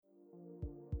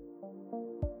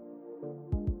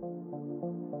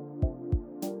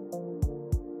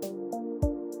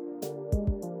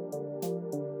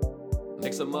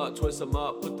Mix them up, twist them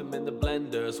up, put them in the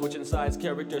blender. Switching sides,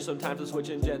 characters, sometimes we're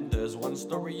switching genders. One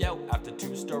story out after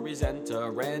two stories enter.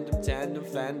 Random tandem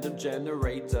fandom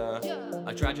generator.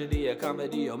 A tragedy, a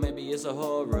comedy, or maybe it's a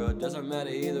horror. Doesn't matter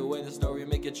either way, the story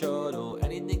make it chortle.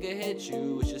 Anything can hit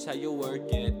you, it's just how you work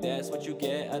it. That's what you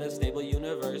get out of stable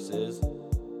universes.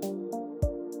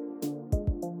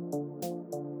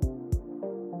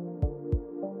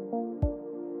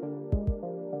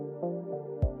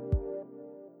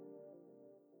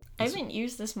 I haven't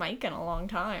used this mic in a long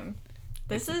time.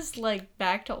 This is like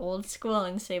back to old school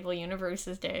in Stable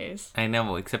Universe's days. I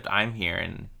know, except I'm here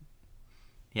and...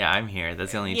 Yeah, I'm here.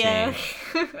 That's the only change.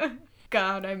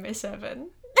 God, I miss Evan.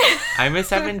 I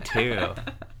miss Evan too.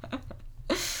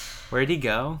 Where'd he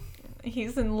go?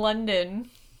 He's in London.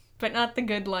 But not the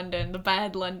good London, the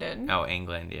bad London. Oh,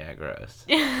 England. Yeah, gross.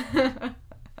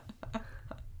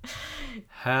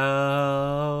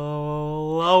 Hello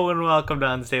and welcome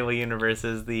to Unstable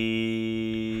Universes,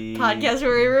 the podcast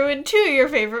where we ruin two of your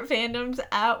favorite fandoms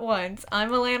at once. I'm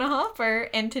Alana Hopper,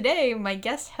 and today my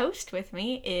guest host with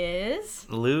me is...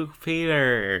 Luke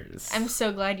Peters. I'm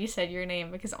so glad you said your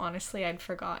name, because honestly I'd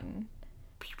forgotten.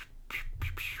 Pew, pew,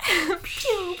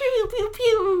 pew,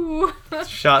 pew.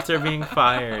 Shots are being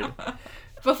fired.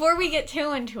 Before we get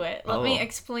too into it, let me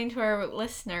explain to our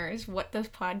listeners what this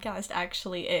podcast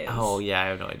actually is. Oh, yeah, I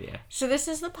have no idea. So this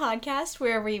is the podcast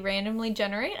where we randomly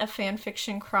generate a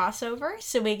fanfiction crossover.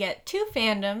 So we get two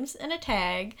fandoms and a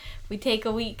tag. We take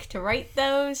a week to write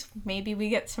those. Maybe we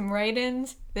get some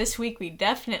write-ins. This week we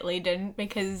definitely didn't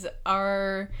because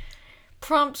our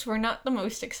prompts were not the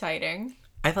most exciting.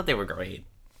 I thought they were great.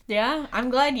 Yeah, I'm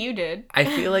glad you did. I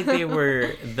feel like they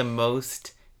were the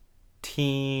most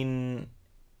teen...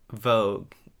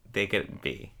 Vogue they could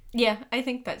be. Yeah, I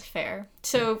think that's fair.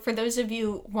 So for those of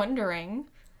you wondering,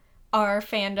 our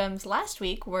fandoms last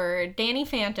week were Danny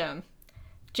Phantom,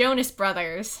 Jonas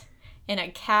Brothers, and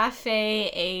a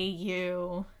Cafe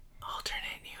AU.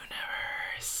 Alternate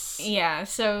universe. Yeah,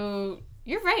 so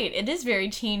you're right. It is very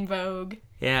Teen Vogue.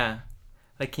 Yeah.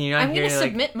 Like, can you not I'm hear, going to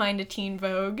submit mine to Teen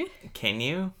Vogue. Can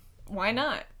you? Why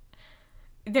not?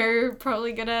 They're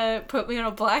probably gonna put me on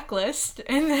a blacklist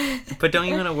and then... But don't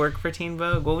you want to work for Teen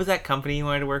Vogue? What was that company you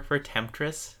wanted to work for?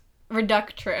 Temptress?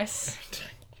 Reductress.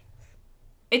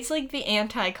 It's like the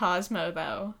anti-Cosmo,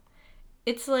 though.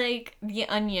 It's like the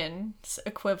Onion's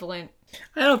equivalent.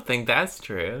 I don't think that's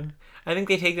true. I think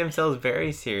they take themselves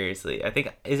very seriously. I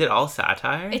think... Is it all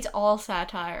satire? It's all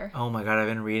satire. Oh my god, I've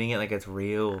been reading it like it's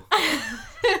real.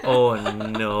 Oh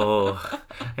no.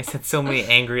 I sent so many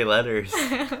angry letters.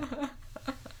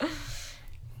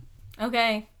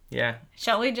 Okay. Yeah.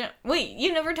 Shall we wait,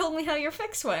 you never told me how your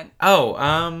fix went. Oh,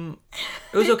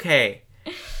 it was okay.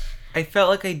 I felt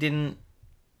like I didn't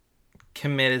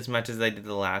commit as much as I did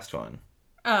the last one.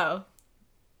 Oh.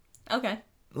 Okay.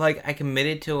 Like, I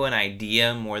committed to an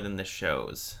idea more than the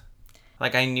shows.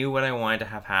 Like, I knew what I wanted to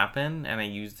have happen, and I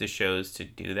used the shows to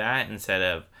do that instead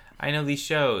of, I know these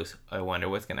shows, I wonder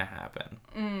what's gonna happen.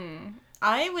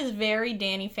 I was very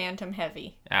Danny Phantom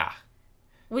heavy. Ah.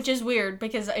 Which is weird,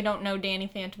 because I don't know Danny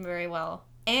Phantom very well.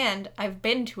 And I've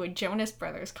been to a Jonas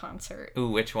Brothers concert. Ooh,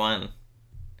 which one?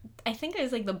 I think it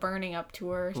was like the Burning Up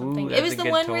tour or something. Ooh, it was that's a the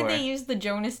good one tour. where they used the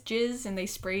Jonas jizz and they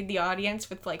sprayed the audience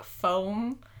with like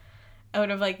foam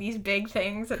out of like these big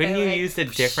things. That Couldn't they, you like, use a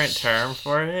different term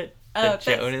for it? The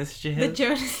Jonas jizz? The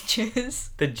Jonas jizz.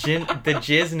 The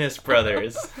Jizzness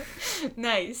Brothers.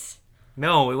 Nice.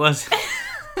 No, it wasn't.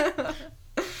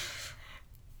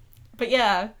 But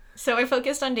yeah, so I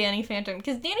focused on Danny Phantom,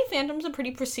 because Danny Phantom's a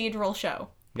pretty procedural show.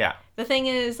 Yeah. The thing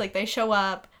is, like, they show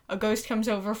up, a ghost comes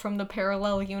over from the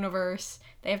parallel universe,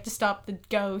 they have to stop the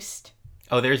ghost.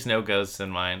 Oh, there's no ghosts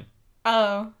in mine.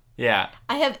 Oh. Yeah.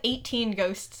 I have 18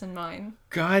 ghosts in mine.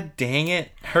 God dang it.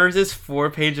 Hers is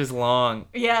 4 pages long.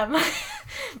 Yeah,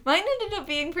 mine ended up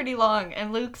being pretty long,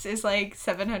 and Luke's is like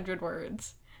 700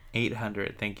 words.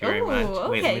 800, thank you very much.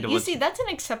 Okay. You see, that's an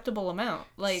acceptable amount.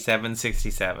 Like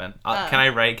 767.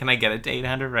 Can I get it to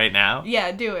 800 right now?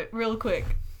 Yeah, do it real quick.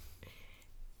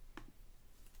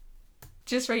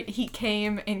 Just write, he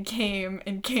came and came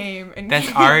and came and That's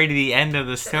came. already the end of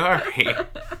the story.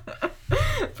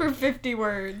 For 50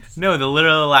 words. No, the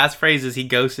literal last phrase is he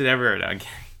ghosted everyone. Okay.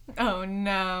 Oh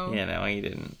no. Yeah, no, he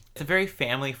didn't. It's a very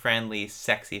family-friendly,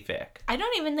 sexy fic. I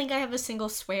don't even think I have a single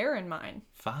swear in mine.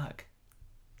 Fuck.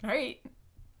 Right.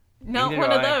 Not Neither one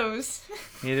do of I. those.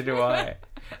 Neither do I.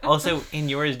 Also, in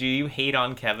yours, do you hate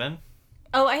on Kevin?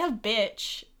 Oh, I have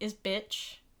bitch. Is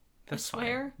bitch That's a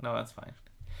swear? fine. No, that's fine.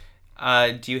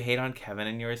 Do you hate on Kevin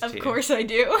in yours, too? Of course I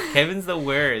do. Kevin's the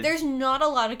worst. There's not a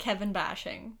lot of Kevin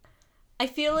bashing. I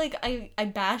feel like I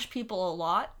bash people a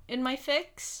lot in my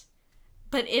fics,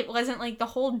 but it wasn't like the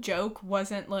whole joke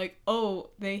wasn't like,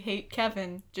 oh, they hate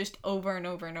Kevin, just over and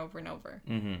over and over and over.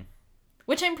 Mm-hmm.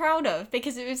 Which I'm proud of,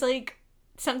 because it was like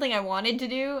something I wanted to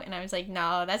do, and I was like,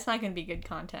 no, that's not going to be good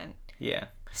content. Yeah.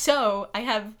 So I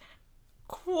have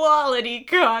quality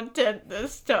content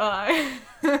this time.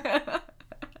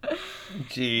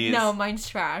 Jeez. No, mine's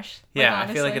trash. Yeah, Like,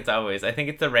 I feel like it's always. I think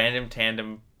it's the random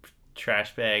tandem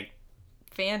trash bag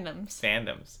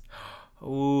fandoms.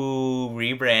 Ooh,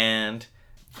 rebrand.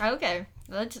 Okay,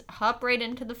 let's hop right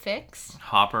into the fics.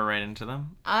 Hopper right into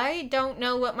them. I don't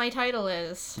know what my title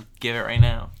is. Give it right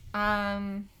now.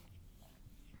 Um,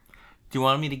 Do you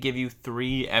want me to give you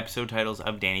 3 episode titles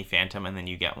of Danny Phantom and then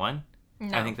you get one?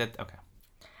 no. I think that okay.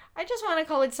 I just want to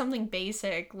call it something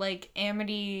basic, like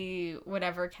Amity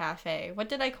whatever cafe. What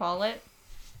did I call it?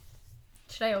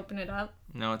 Should I open it up?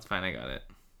 No, it's fine. I got it.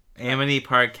 Amity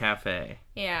Park Cafe.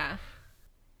 Yeah.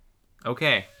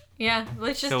 Okay. Yeah,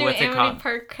 let's just So do what's it Amity called?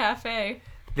 Park Cafe.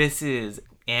 This is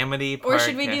Amity Park. Or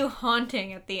should we do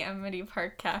Haunting at the Amity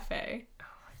Park Cafe? Oh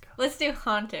my god. Let's do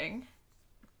Haunting.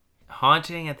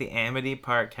 Haunting at the Amity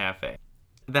Park Cafe.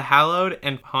 The hallowed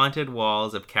and haunted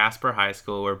walls of Casper High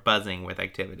School were buzzing with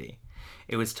activity.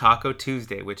 It was Taco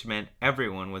Tuesday, which meant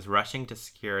everyone was rushing to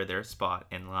secure their spot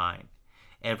in line.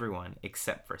 Everyone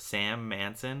except for Sam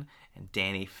Manson and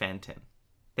Danny Fenton.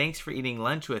 Thanks for eating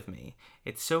lunch with me.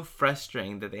 It's so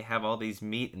frustrating that they have all these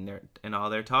meat in all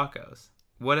their tacos.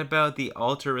 What about the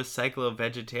ultra-recycled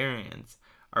vegetarians?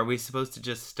 Are we supposed to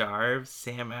just starve?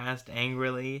 Sam asked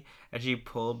angrily as she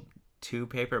pulled 2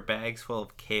 paper bags full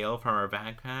of kale from her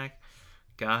backpack.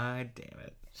 God damn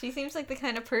it. She seems like the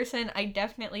kind of person I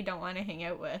definitely don't want to hang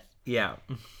out with. Yeah.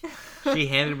 She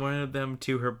handed one of them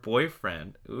to her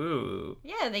boyfriend. Ooh.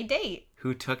 Yeah, they date.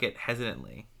 Who took it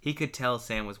hesitantly. He could tell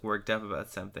Sam was worked up about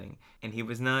something, and he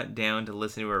was not down to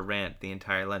listen to her rant the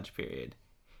entire lunch period.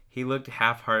 He looked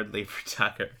half-heartedly for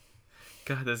Tucker.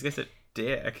 God, this guy's a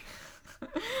dick.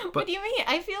 What do you mean?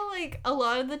 I feel like a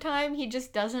lot of the time he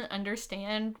just doesn't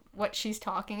understand what she's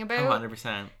talking about.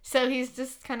 100%. So he's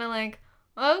just kind of like,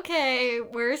 okay,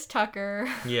 where's Tucker?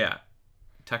 Yeah.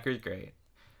 Tucker's great.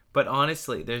 But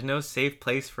honestly, there's no safe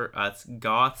place for us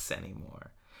goths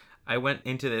anymore. I went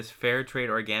into this fair trade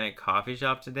organic coffee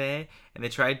shop today, and they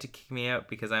tried to kick me out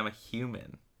because I'm a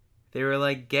human. They were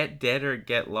like, get dead or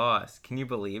get lost. Can you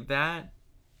believe that?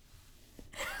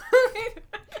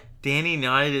 Danny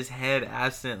nodded his head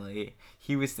absently.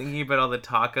 He was thinking about all the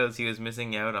tacos he was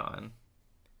missing out on.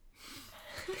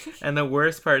 And the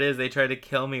worst part is they tried to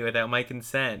kill me without my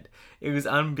consent. It was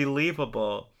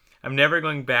unbelievable. I'm never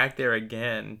going back there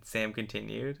again, Sam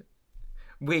continued.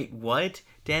 Wait, what?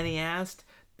 Danny asked.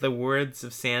 The words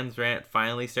of Sam's rant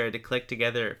finally started to click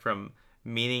together from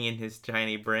meaning in his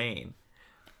tiny brain.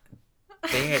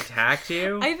 They attacked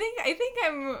you? I think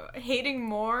I'm hating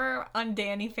more on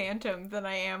Danny Phantom than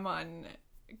I am on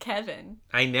Kevin.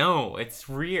 I know. It's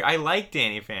weird. I like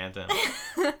Danny Phantom.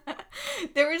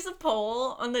 There was a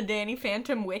poll on the Danny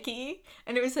Phantom wiki,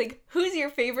 and it was like, who's your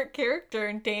favorite character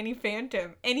in Danny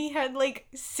Phantom? And he had like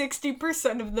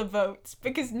 60% of the votes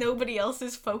because nobody else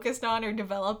is focused on or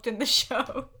developed in the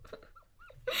show.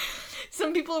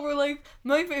 Some people were like,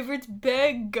 my favorite's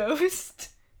Bag Ghost.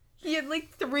 He had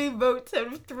like 3 votes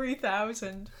out of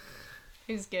 3,000.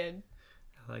 It was good.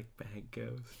 I like Bag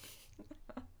Ghost.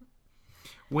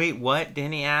 Wait, what?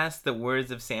 Danny asked, the words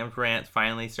of Sam's rant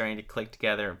finally starting to click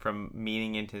together from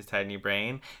meaning into his tiny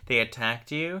brain. They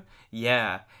attacked you?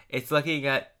 Yeah. It's lucky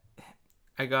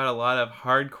I got a lot of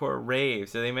hardcore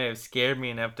raves, so they may have scared me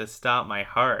enough to stop my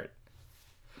heart.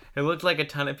 It looked like a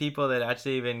ton of people that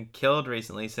actually been killed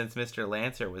recently since Mr.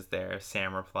 Lancer was there,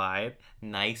 Sam replied.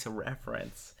 Nice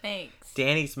reference. Thanks.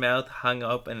 Danny's mouth hung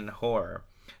open in horror.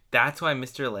 That's why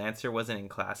Mr. Lancer wasn't in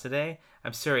class today?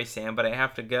 I'm sorry, Sam, but I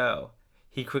have to go.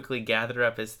 He quickly gathered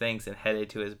up his things and headed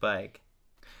to his bike.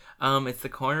 It's the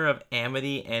corner of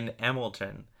Amity and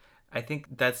Emilton. I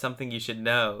think that's something you should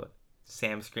know,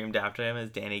 Sam screamed after him as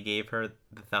Danny gave her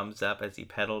the thumbs up as he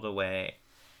pedaled away.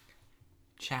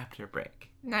 Chapter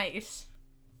break. Nice.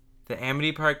 The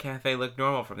Amity Park Cafe looked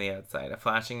normal from the outside. A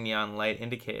flashing neon light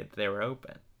indicated that they were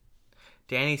open.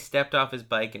 Danny stepped off his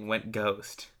bike and went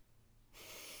ghost.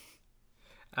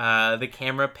 The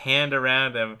camera panned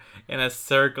around him in a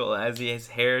circle as his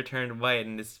hair turned white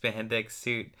and his spandex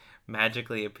suit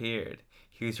magically appeared.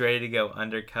 He was ready to go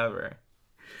undercover.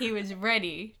 He was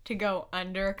ready to go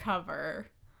undercover.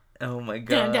 Oh my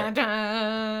god. Dun, dun,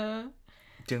 dun.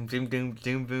 Doom, doom, doom,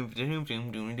 doom, doom, doom,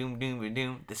 doom, doom, doom, doom,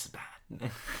 doom. This is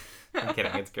bad. I'm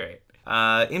kidding, it's great.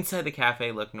 Inside the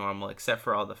cafe looked normal, except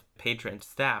for all the patron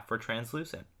staff were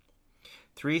translucent.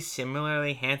 3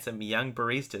 similarly handsome young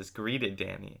baristas greeted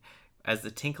Danny as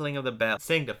the tinkling of the bell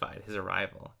signified his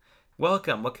arrival.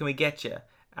 "Welcome, what can we get you?"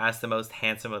 asked the most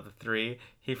handsome of the 3.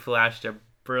 He flashed a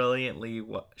brilliantly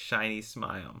shiny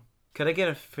smile. "Could I get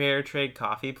a fair trade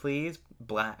coffee, please?"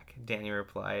 "Black," Danny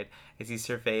replied as he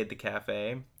surveyed the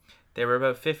cafe. There were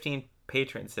about 15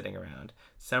 patrons sitting around,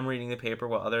 some reading the paper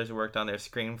while others worked on their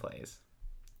screenplays.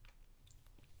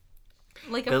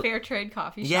 Like a fair trade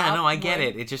coffee shop. Yeah, no, I get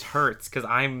it. It just hurts because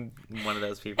I'm one of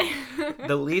those people.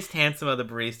 The least handsome of the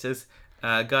baristas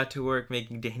got to work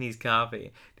making Danny's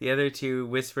coffee. The other 2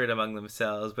 whispered among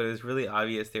themselves, but it was really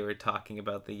obvious they were talking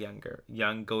about the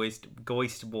young ghost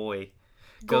boy.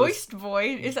 Ghost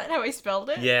boy? Is that how I spelled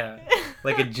it? Yeah,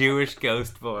 like a Jewish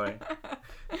ghost boy.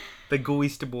 The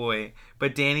ghost boy.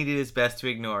 But Danny did his best to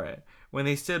ignore it. When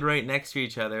they stood right next to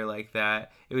each other like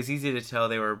that, it was easy to tell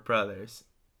they were brothers,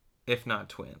 if not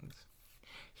twins.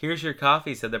 "Here's your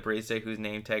coffee," said the barista whose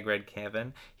name tag read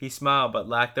Kevin. He smiled but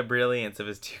lacked the brilliance of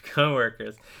his 2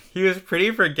 co-workers. He was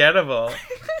pretty forgettable.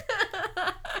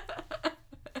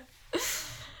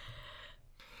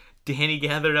 Danny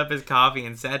gathered up his coffee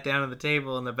and sat down at the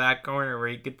table in the back corner where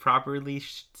he could properly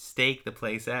stake the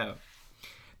place out.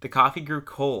 The coffee grew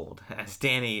cold as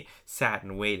Danny sat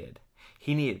and waited.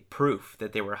 He needed proof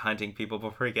that they were hunting people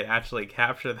before he could actually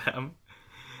capture them.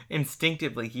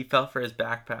 Instinctively, he felt for his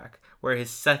backpack, where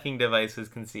his sucking device was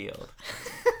concealed.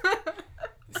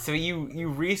 So you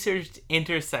researched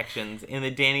intersections in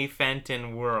the Danny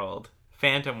Phantom world,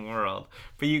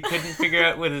 but you couldn't figure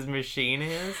out what his machine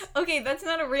is? Okay, that's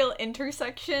not a real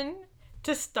intersection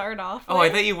to start off with. Oh, I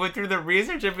thought you went through the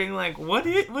research of being like, what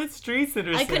streets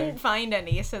intersect? I couldn't find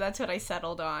any, so that's what I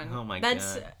settled on. Oh my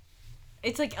god.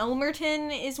 It's like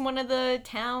Elmerton is one of the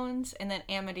towns, and then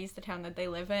Amity's the town that they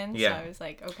live in. Yeah. So I was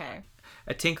like, okay.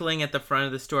 A tinkling at the front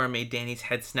of the store made Danny's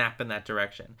head snap in that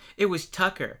direction. It was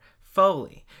Tucker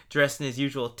Foley, dressed in his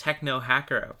usual techno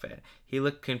hacker outfit. He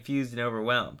looked confused and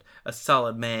overwhelmed. A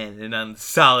solid man in an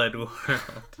unsolid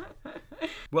world.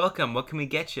 "Welcome, what can we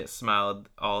get you?" smiled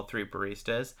all 3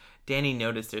 baristas. Danny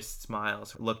noticed their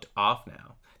smiles looked off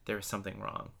now. There was something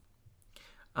wrong.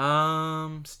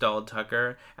 Stalled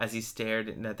Tucker as he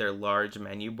stared at their large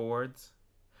menu boards.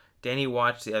 Danny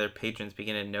watched the other patrons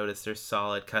begin to notice their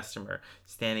solid customer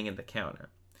standing at the counter.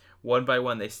 One by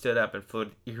one, they stood up and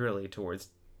floated eerily towards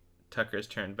Tucker's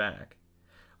turned back.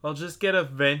 "I'll just get a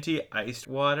venti iced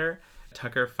water,"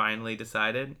 Tucker finally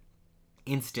decided.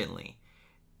 Instantly,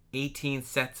 18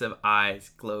 sets of eyes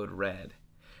glowed red.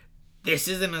 "This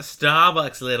isn't a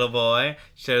Starbucks, little boy,"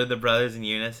 shouted the brothers in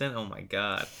unison. Oh my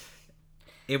god.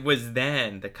 It was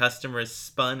then the customers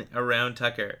spun around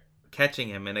Tucker, catching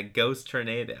him in a ghost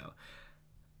tornado.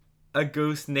 A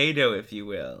ghost-nado, if you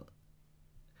will.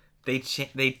 They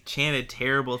chanted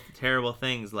terrible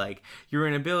things like, "Your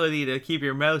inability to keep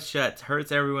your mouth shut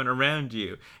hurts everyone around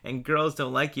you, and girls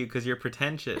don't like you because you're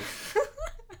pretentious."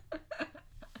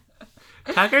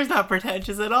 Tucker's not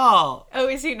pretentious at all. Oh,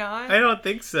 is he not? I don't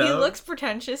think so. He looks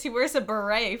pretentious. He wears a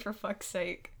beret, for fuck's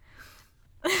sake.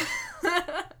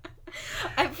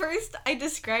 At first, I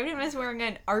described him as wearing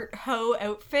an art hoe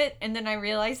outfit, and then I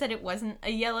realized that it wasn't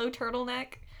a yellow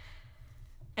turtleneck.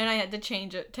 And I had to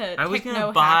change it to I was going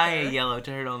to buy a yellow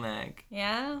turtleneck.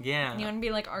 Yeah? Yeah. You want to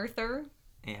be like Arthur?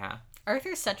 Yeah.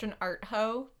 Arthur's such an art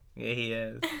hoe. Yeah, he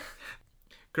is.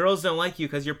 "Girls don't like you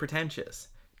because you're pretentious."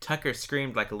 Tucker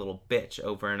screamed like a little bitch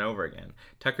over and over again.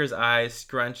 Tucker's eyes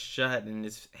scrunched shut and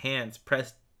his hands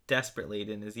pressed desperately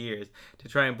in his ears to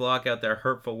try and block out their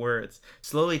hurtful words.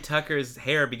 Slowly, Tucker's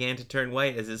hair began to turn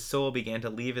white as his soul began to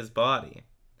leave his body.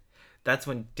 That's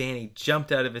when Danny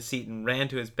jumped out of his seat and ran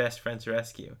to his best friend's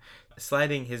rescue.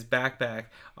 Sliding his backpack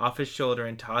off his shoulder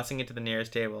and tossing it to the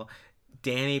nearest table,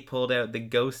 Danny pulled out the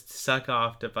ghost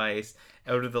suck-off device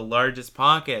out of the largest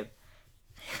pocket.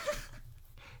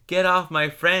 "Get off my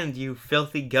friend, you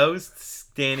filthy ghosts!"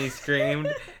 Danny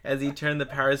screamed as he turned the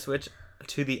power switch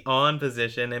to the on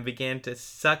position and began to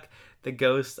suck the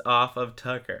ghost off of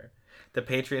Tucker. The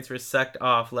patrons were sucked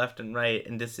off left and right,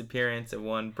 and disappearance of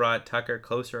one brought Tucker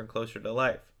closer and closer to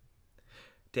life.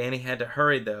 Danny had to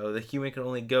hurry, though. The human could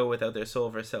only go without their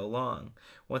soul for so long.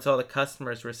 Once all the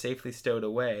customers were safely stowed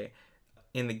away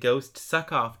in the ghost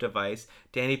suck-off device,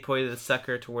 Danny pointed the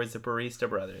sucker towards the barista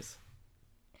brothers.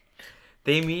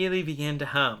 They immediately began to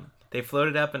hum. They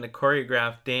floated up in a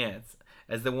choreographed dance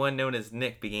as the one known as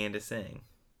Nick began to sing.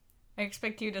 I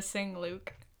expect you to sing,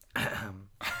 Luke.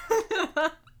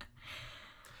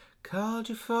 Called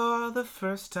you for the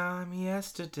first time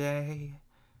yesterday.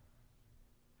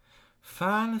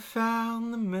 Finally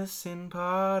found the missing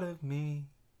part of me.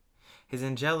 His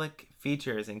angelic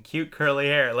features and cute curly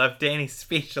hair left Danny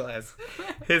speechless.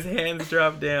 His hands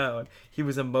dropped down. He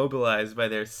was immobilized by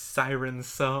their siren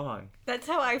song. That's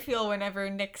how I feel whenever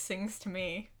Nick sings to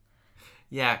me.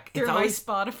 Yeah, Through my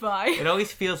Spotify. It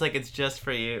always feels like it's just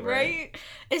for you, right?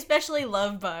 Especially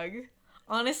Love Bug.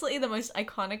 Honestly, the most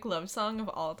iconic love song of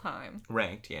all time.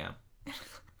 Ranked, yeah.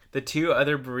 The two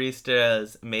other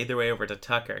baristas made their way over to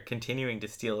Tucker, continuing to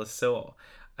steal his soul.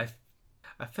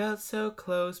 I felt so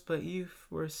close, but you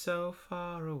were so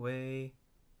far away.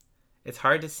 It's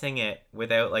hard to sing it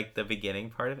without, like, the beginning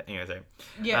part of it. Anyway, sorry.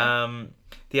 Yeah.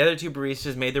 The other two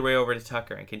baristas made their way over to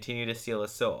Tucker and continued to steal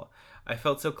his soul. I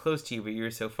felt so close to you, but you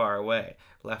were so far away.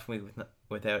 Left me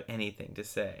without anything to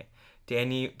say.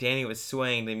 Danny was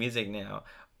swaying the music now.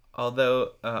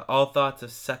 Although all thoughts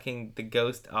of sucking the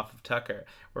ghost off of Tucker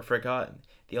were forgotten,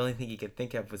 the only thing he could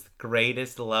think of was the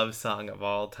greatest love song of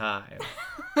all time.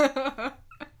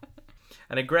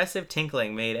 An aggressive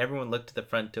tinkling made everyone look to the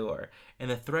front door. In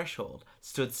the threshold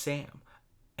stood Sam,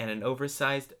 and an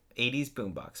oversized 80s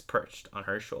boombox perched on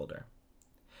her shoulder.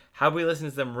 "How we listen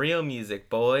to some real music,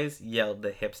 boys?" yelled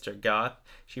the hipster goth.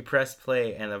 She pressed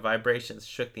play, and the vibrations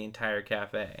shook the entire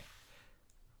cafe.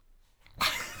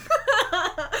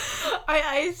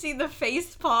 I see the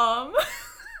face palm.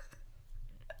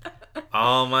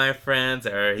 All my friends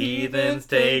are heathens,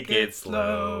 take it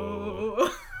slow.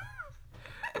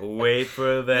 Wait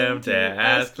for them to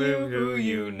ask you who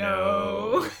you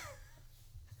know.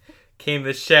 Came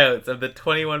the shouts of the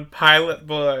 21 Pilot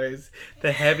boys.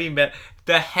 The heavy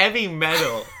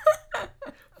metal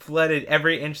flooded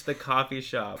every inch of the coffee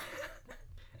shop,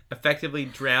 effectively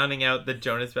drowning out the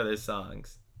Jonas Brothers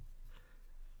songs.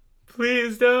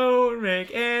 Please don't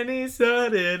make any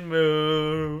sudden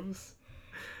moves.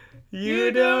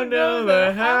 You don't know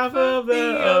the half of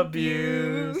the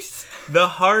abuse. The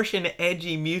harsh and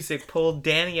edgy music pulled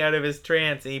Danny out of his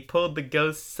trance, and he pulled the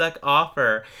Ghost Suck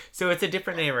Offer. So it's a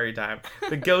different name every time.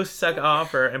 The Ghost Suck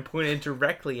Offer, and pointed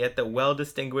directly at the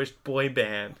well-distinguished boy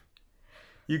band.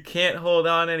 You can't hold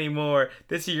on anymore.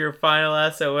 This is your final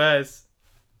SOS.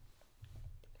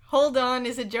 Hold On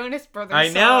is a Jonas Brothers I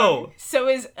song. know. So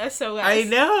is SOS. I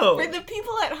know. For the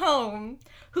people at home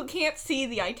who can't see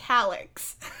the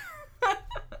italics.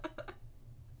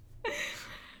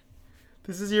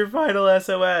 This is your final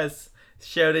SOS,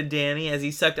 shouted Danny as he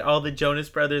sucked all the Jonas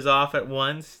Brothers off at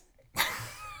once.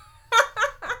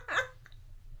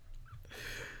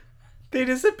 They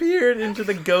disappeared into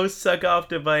the Ghost Suck Off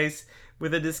device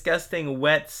with a disgusting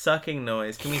wet sucking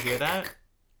noise. Can we hear that?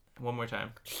 One more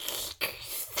time.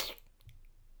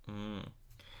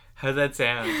 How's that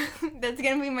sound? That's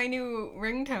gonna be my new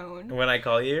ringtone. When I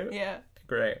call you? Yeah.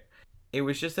 Great. It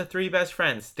was just the three best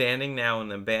friends standing now in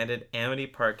the abandoned Amity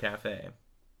Park Cafe.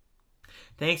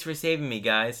 "Thanks for saving me,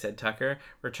 guys," said Tucker,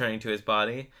 returning to his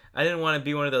body. "I didn't want to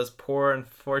be one of those poor,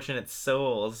 unfortunate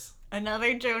souls."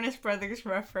 Another Jonas Brothers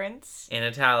reference. In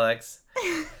italics.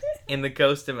 In the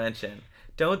ghost dimension.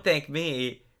 "Don't thank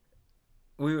me.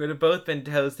 We would have both been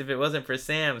toast if it wasn't for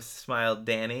Sam," smiled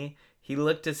Danny. He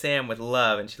looked to Sam with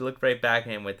love, and she looked right back at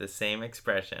him with the same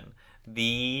expression.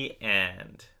 The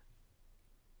end.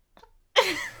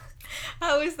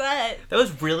 How was that? That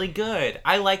was really good.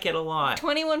 I like it a lot.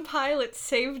 21 Pilots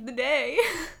saved the day.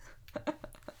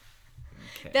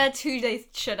 Okay. That's who they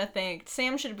should have thanked.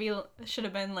 Sam should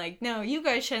have been like, no, you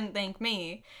guys shouldn't thank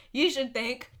me. You should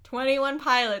thank 21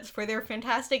 Pilots for their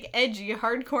fantastic, edgy,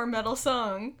 hardcore metal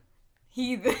song,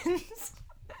 Heathens.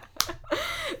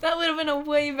 That would have been a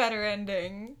way better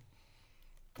ending.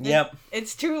 Yep.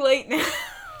 It's too late now.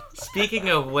 Speaking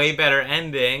of way better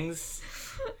endings,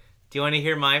 do you want to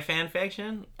hear my fan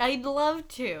fiction? I'd love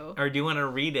to. Or do you want to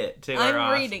read it to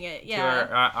I'm reading it, yeah.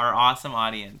 to our awesome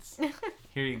audience?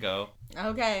 Here you go.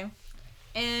 Okay.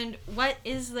 And what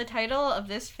is the title of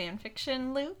this fan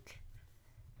fiction, Luke?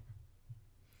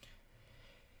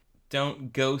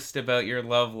 Don't ghost about your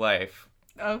love life.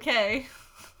 Okay.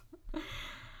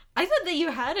 I thought that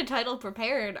you had a title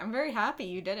prepared. I'm very happy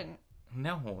you didn't.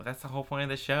 No, that's the whole point of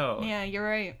the show. Yeah, you're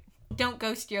right. Don't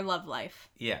Ghost Your Love Life.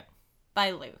 Yeah.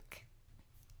 By Luke.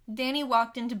 Danny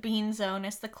walked into Bean Zone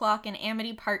as the clock in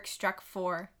Amity Park struck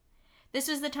 4. This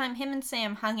was the time him and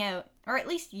Sam hung out, or at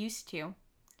least used to.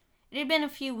 It had been a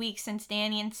few weeks since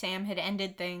Danny and Sam had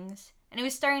ended things, and it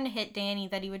was starting to hit Danny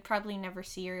that he would probably never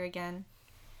see her again.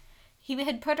 He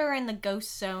had put her in the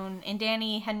ghost zone, and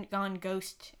Danny hadn't gone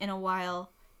ghost in a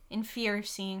while, in fear of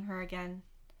seeing her again.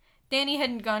 Danny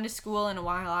hadn't gone to school in a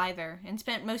while either, and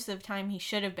spent most of the time he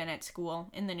should have been at school,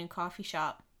 in the new coffee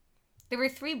shop. There were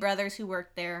 3 brothers who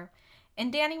worked there,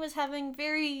 and Danny was having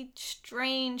very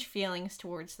strange feelings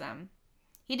towards them.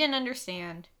 He didn't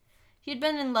understand. He'd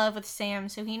been in love with Sam,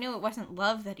 so he knew it wasn't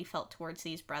love that he felt towards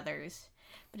these brothers.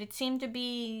 But it seemed to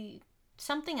be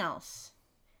something else.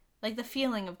 Like the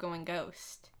feeling of going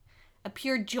ghost. A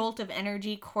pure jolt of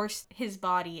energy coursed his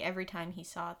body every time he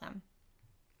saw them.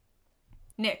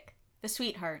 Nick, the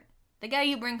sweetheart. The guy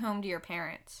you bring home to your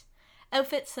parents.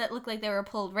 Outfits that looked like they were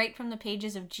pulled right from the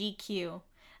pages of GQ.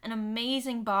 An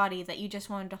amazing body that you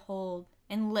just wanted to hold.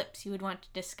 And lips you would want to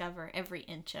discover every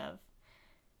inch of.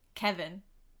 Kevin. ...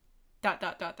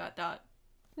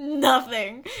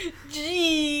 Nothing.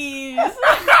 Jeez.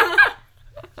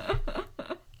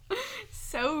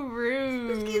 So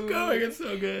rude. Just keep going, it's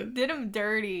so good. Did him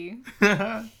dirty.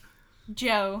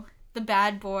 Joe, the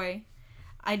bad boy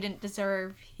I didn't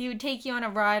deserve. He would take you on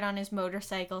a ride on his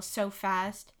motorcycle so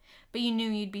fast, but you knew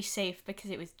you'd be safe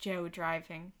because it was Joe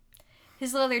driving.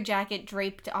 His leather jacket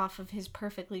draped off of his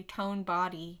perfectly toned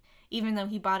body, even though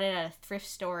he bought it at a thrift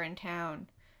store in town.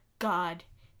 God,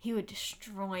 he would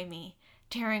destroy me,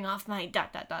 tearing off my ...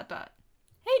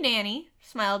 Hey, Danny,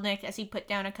 smiled Nick as he put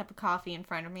down a cup of coffee in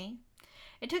front of me.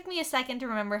 It took me a second to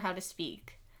remember how to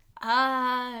speak.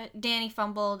 Danny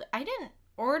fumbled. I didn't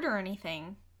order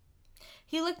anything.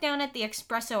 He looked down at the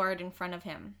espresso art in front of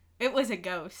him. It was a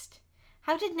ghost.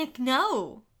 How did Nick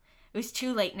know? It was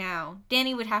too late now.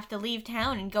 Danny would have to leave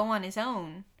town and go on his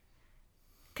own.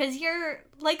 'Cause you're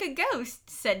like a ghost,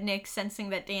 said Nick, sensing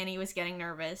that Danny was getting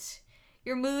nervous.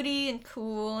 You're moody and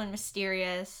cool and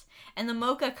mysterious, and the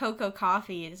mocha cocoa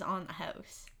coffee is on the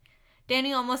house.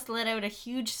 Danny almost let out a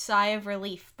huge sigh of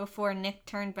relief before Nick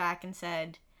turned back and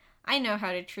said, I know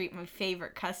how to treat my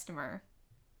favorite customer.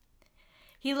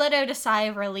 He let out a sigh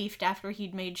of relief after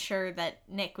he'd made sure that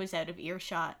Nick was out of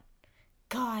earshot.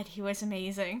 God, he was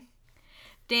amazing.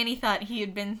 Danny thought he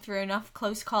had been through enough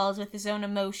close calls with his own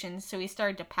emotions, so he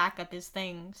started to pack up his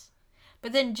things.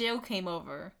 But then Joe came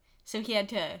over, so he had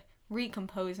to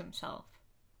recompose himself.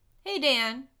 Hey,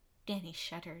 Dan. Danny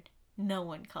shuddered. No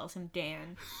one calls him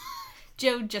Dan.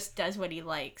 Joe just does what he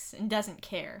likes and doesn't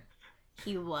care.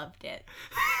 He loved it.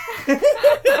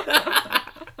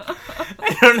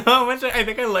 I don't know how much I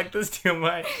think I like this too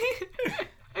much.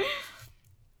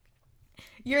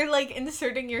 You're like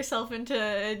inserting yourself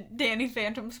into Danny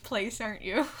Phantom's place, aren't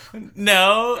you?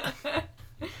 No.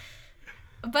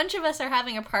 A bunch of us are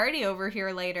having a party over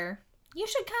here later. You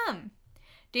should come.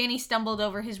 Danny stumbled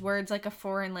over his words like a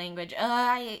foreign language.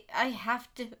 I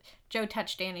have to... Joe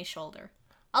touched Danny's shoulder.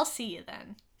 I'll see you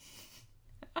then.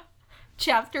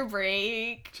 Chapter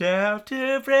break.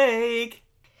 Chapter break.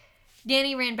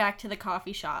 Danny ran back to the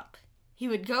coffee shop. He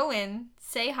would go in,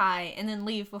 say hi, and then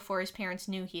leave before his parents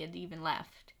knew he had even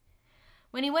left.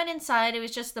 When he went inside, it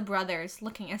was just the brothers,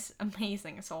 looking as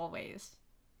amazing as always.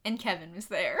 And Kevin was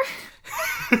there.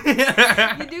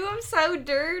 You do him so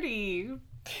dirty.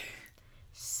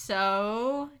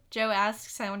 So, Joe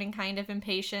asked, sounding kind of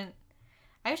impatient.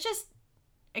 I was just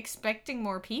expecting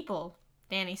more people,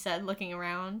 Danny said, looking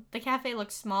around. The cafe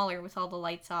looked smaller with all the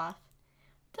lights off.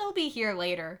 They'll be here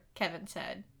later, Kevin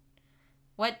said.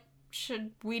 What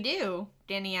should we do?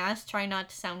 Danny asked, trying not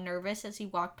to sound nervous as he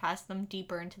walked past them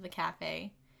deeper into the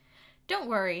cafe. Don't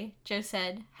worry, Joe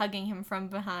said, hugging him from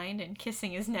behind and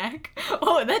kissing his neck.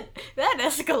 Oh, that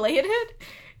escalated.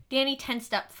 Danny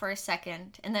tensed up for a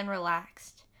second and then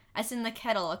relaxed. As in the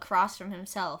kettle across from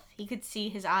himself, he could see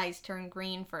his eyes turn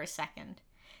green for a second,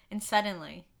 and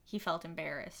suddenly he felt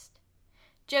embarrassed.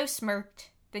 Joe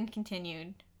smirked, then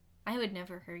continued, I would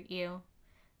never hurt you,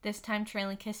 this time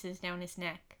trailing kisses down his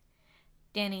neck.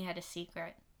 Danny had a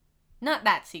secret. Not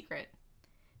that secret.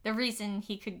 The reason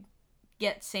he could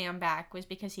get Sam back was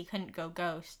because he couldn't go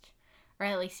ghost, or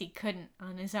at least he couldn't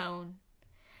on his own.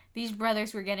 These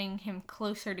brothers were getting him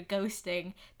closer to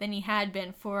ghosting than he had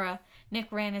been, for Nick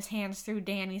ran his hands through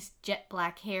Danny's jet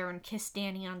black hair and kissed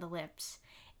Danny on the lips.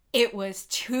 It was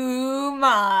too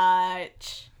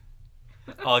much.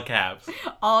 All caps.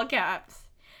 All caps.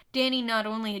 Danny not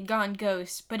only had gone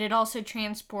ghost, but had also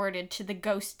transported to the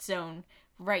ghost zone,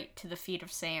 right to the feet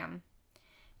of Sam.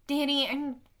 Danny,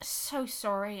 I'm so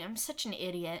sorry. I'm such an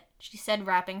idiot, she said,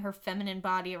 wrapping her feminine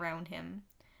body around him.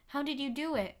 How did you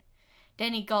do it?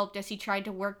 Danny gulped as he tried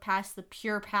to work past the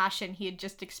pure passion he had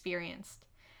just experienced.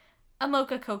 A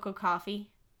mocha cocoa coffee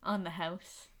on the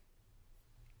house.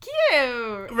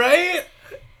 Cute! Right?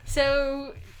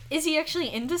 So, is he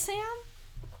actually into Sam?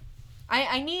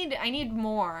 I need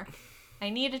more. I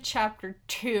need a chapter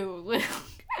 2, Luke.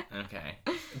 Okay.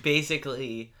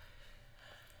 Basically...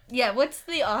 Yeah, what's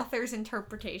the author's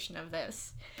interpretation of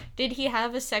this? Did he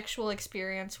have a sexual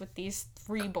experience with these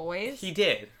 3 boys? He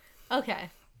did. Okay.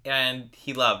 And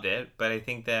he loved it, but I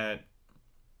think that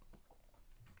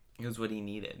it was what he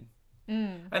needed.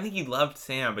 I think he loved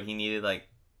Sam, but he needed, like,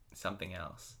 something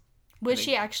else. Was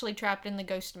she actually trapped in the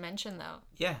ghost dimension, though?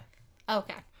 Yeah.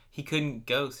 Okay. He couldn't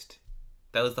ghost.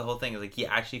 That was the whole thing. Like, he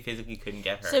actually physically couldn't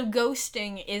get her. So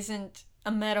ghosting isn't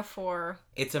a metaphor.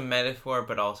 It's a metaphor,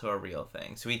 but also a real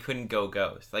thing. So he couldn't go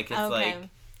ghost. Like, it's like...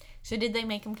 So did they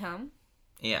make him come?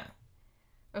 Yeah.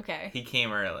 Okay. He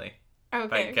came early. Okay.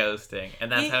 By ghosting.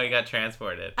 And that's how he got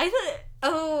transported. I thought...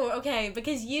 Oh, okay.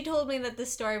 Because you told me that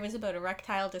this story was about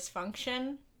erectile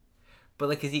dysfunction. But,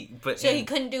 like, cause he... But so he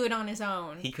couldn't do it on his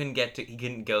own. He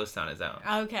couldn't ghost on his own.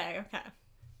 Okay.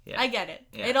 Yeah. I get it.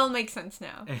 Yeah. It all makes sense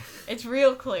now. It's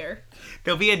real clear.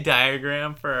 There'll be a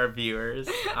diagram for our viewers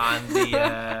on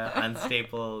the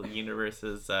Unstable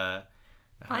Universe's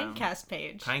Pinecast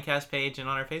page. Pinecast page and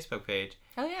on our Facebook page.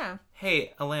 Oh, yeah.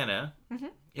 Hey, Alana,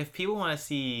 if people want to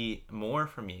see more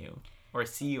from you, or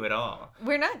see you at all...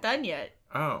 We're not done yet.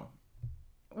 Oh.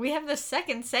 We have the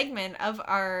second segment of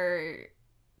our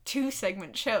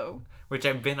 2-segment show. Which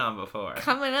I've been on before.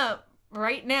 Coming up.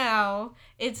 Right now,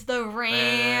 it's the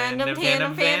Random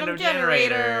Tandem Fandom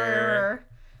Generator.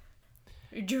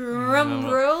 Drum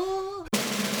roll.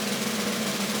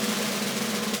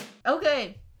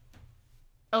 Okay.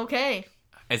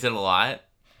 Is it a lot?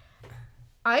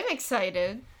 I'm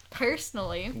excited,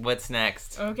 personally. What's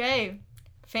next? Okay.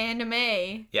 Fandom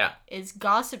A is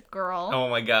Gossip Girl. Oh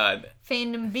my god.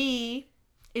 Fandom B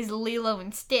is Lilo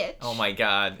and Stitch. Oh my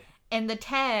god. And the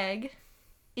tag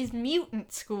is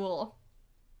Mutant School.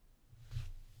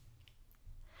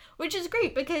 Which is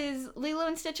great because Lilo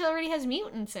and Stitch already has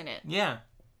mutants in it. Yeah.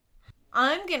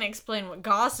 I'm gonna explain what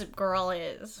Gossip Girl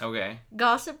is. Okay.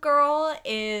 Gossip Girl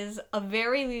is a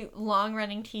very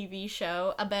long-running TV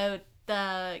show about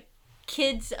the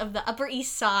kids of the Upper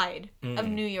East Side of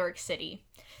New York City.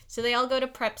 So they all go to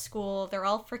prep school, they're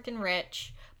all freaking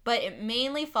rich, but it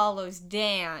mainly follows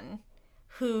Dan,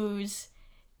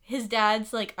 his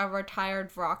dad's like a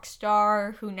retired rock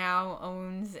star who now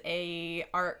owns a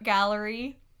art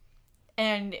gallery.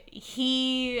 And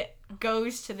he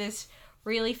goes to this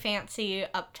really fancy,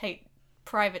 uptight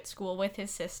private school with his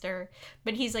sister,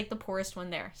 but he's like the poorest one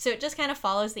there. So it just kind of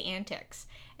follows the antics.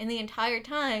 And the entire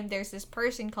time, there's this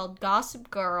person called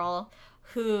Gossip Girl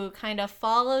who kind of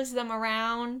follows them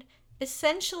around,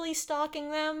 essentially stalking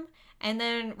them, and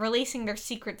then releasing their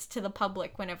secrets to the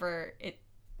public whenever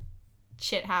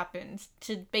shit happens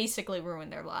to basically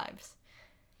ruin their lives.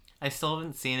 I still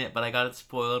haven't seen it, but I got it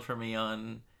spoiled for me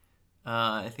on...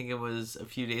 I think it was a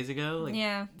few days ago,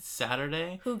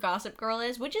 Saturday. Who Gossip Girl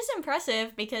is, which is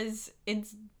impressive because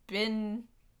it's been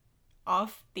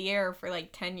off the air for like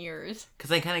 10 years.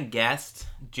 Because I kind of guessed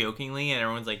jokingly, and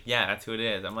everyone's like, yeah, that's who it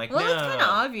is. I'm like, well, no. It's kind of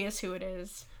obvious who it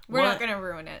is. We're not going to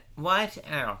ruin it. What?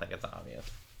 I don't think it's obvious.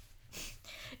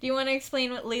 Do you want to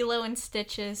explain what Lilo and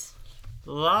Stitch is?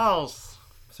 Lols.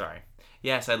 Sorry.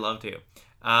 Yes, I'd love to.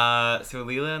 So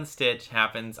Lilo and Stitch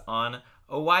happens on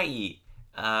Hawaii.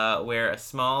 Where a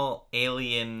small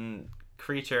alien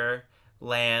creature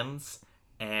lands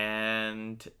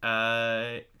and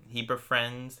he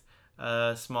befriends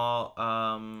a small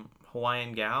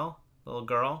Hawaiian little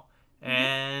girl,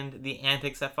 and the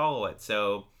antics that follow it.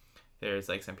 So there's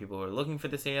like some people who are looking for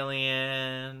this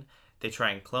alien. They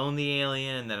try and clone the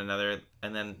alien,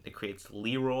 and then it creates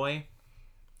Leroy.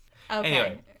 Okay.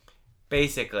 Anyway,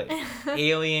 basically,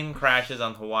 alien crashes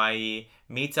on Hawaii,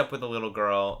 meets up with a little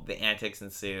girl, the antics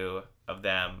ensue of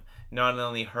them. Not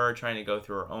only her trying to go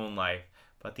through her own life,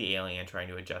 but the alien trying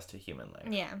to adjust to human life.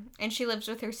 Yeah, and she lives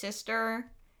with her sister.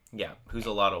 Yeah, who's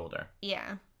a lot older.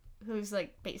 Yeah, who's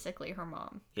like basically her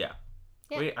mom. Yeah.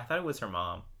 Wait, I thought it was her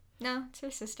mom. No, it's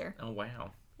her sister. Oh,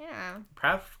 wow. Yeah.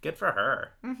 Good for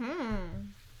her. Mm-hmm.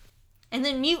 And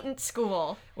then Mutant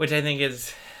School. Which I think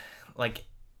is like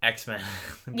X-Men.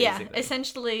 Yeah,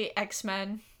 essentially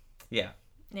X-Men. Yeah.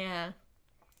 Yeah.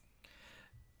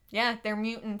 Yeah, they're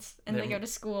mutants, and they go to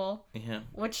school. Yeah.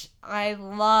 Which I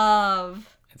love.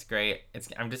 It's great.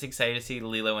 I'm just excited to see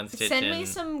Lilo and Stitch. Send me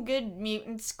some good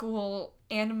mutant school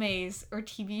animes or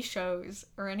TV shows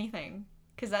or anything,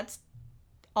 because that's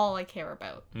all I care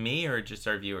about. Me or just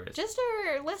our viewers? Just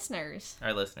our listeners.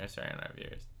 Our listeners, sorry, not our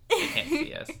viewers. They can't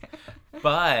see us.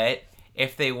 But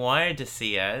if they wanted to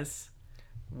see us,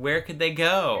 where could they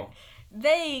go?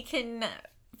 They can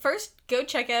first go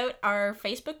check out our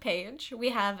Facebook page.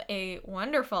 We have a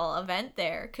wonderful event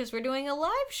there because we're doing a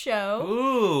live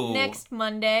show next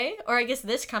Monday, or I guess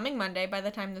this coming Monday by the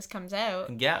time this comes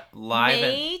out. Yeah, live.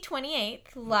 May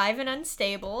 28th, live and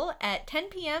unstable at 10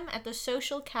 p.m. at the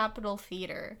Social Capital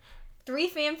Theater. 3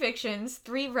 fan fictions,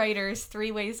 3 writers,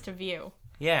 3 ways to view.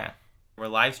 Yeah. We're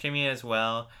live streaming it as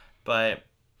well, but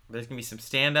There's going to be some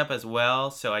stand-up as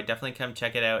well, so I definitely come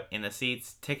check it out in the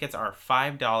seats. Tickets are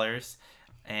 $5,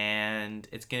 and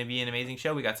it's going to be an amazing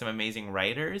show. We got some amazing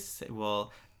writers.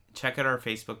 We'll check out our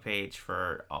Facebook page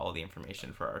for all the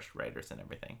information for our writers and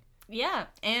everything. Yeah,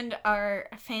 and our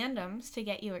fandoms to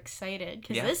get you excited,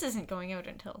 because this isn't going out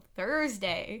until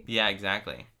Thursday. Yeah,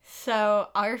 exactly. So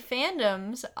our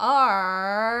fandoms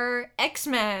are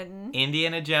X-Men.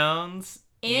 Indiana Jones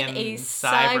in a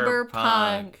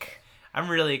cyberpunk. I'm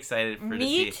really excited for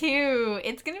Me too.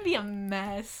 It's going to be a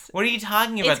mess. What are you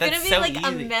talking about? It's going to be so like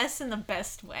easy. a mess in the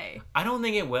best way. I don't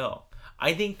think it will.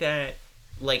 I think that,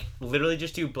 like, literally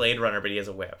just do Blade Runner, but he has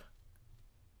a whip.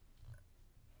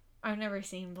 I've never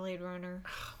seen Blade Runner.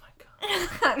 Oh my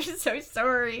god. I'm so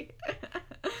sorry.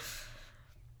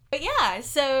 But yeah,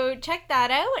 so check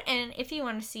that out. And if you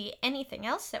want to see anything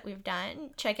else that we've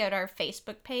done, check out our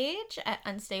Facebook page at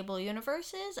Unstable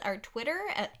Universes, our Twitter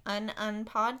at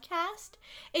UnPodcast.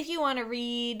 If you want to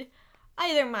read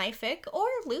either my fic or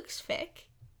Luke's fic,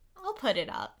 I'll put it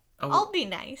up. Oh, I'll be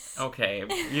nice. Okay,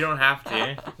 you don't have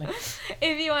to.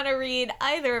 If you want to read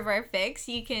either of our fics,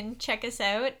 you can check us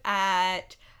out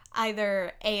at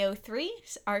either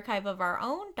AO3's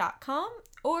archiveofourown.com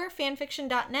or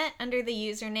fanfiction.net under the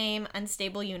username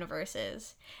Unstable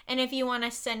Universes. And if you want to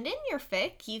send in your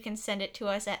fic, you can send it to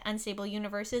us at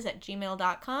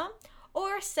unstableuniverses@gmail.com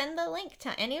or send the link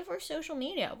to any of our social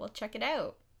media. We'll check it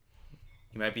out.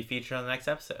 You might be featured on the next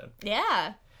episode.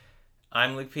 Yeah.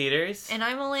 I'm Luke Peters. And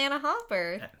I'm Alana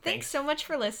Hopper. Thanks so much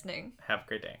for listening. Have a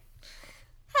great day.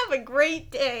 Have a great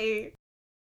day.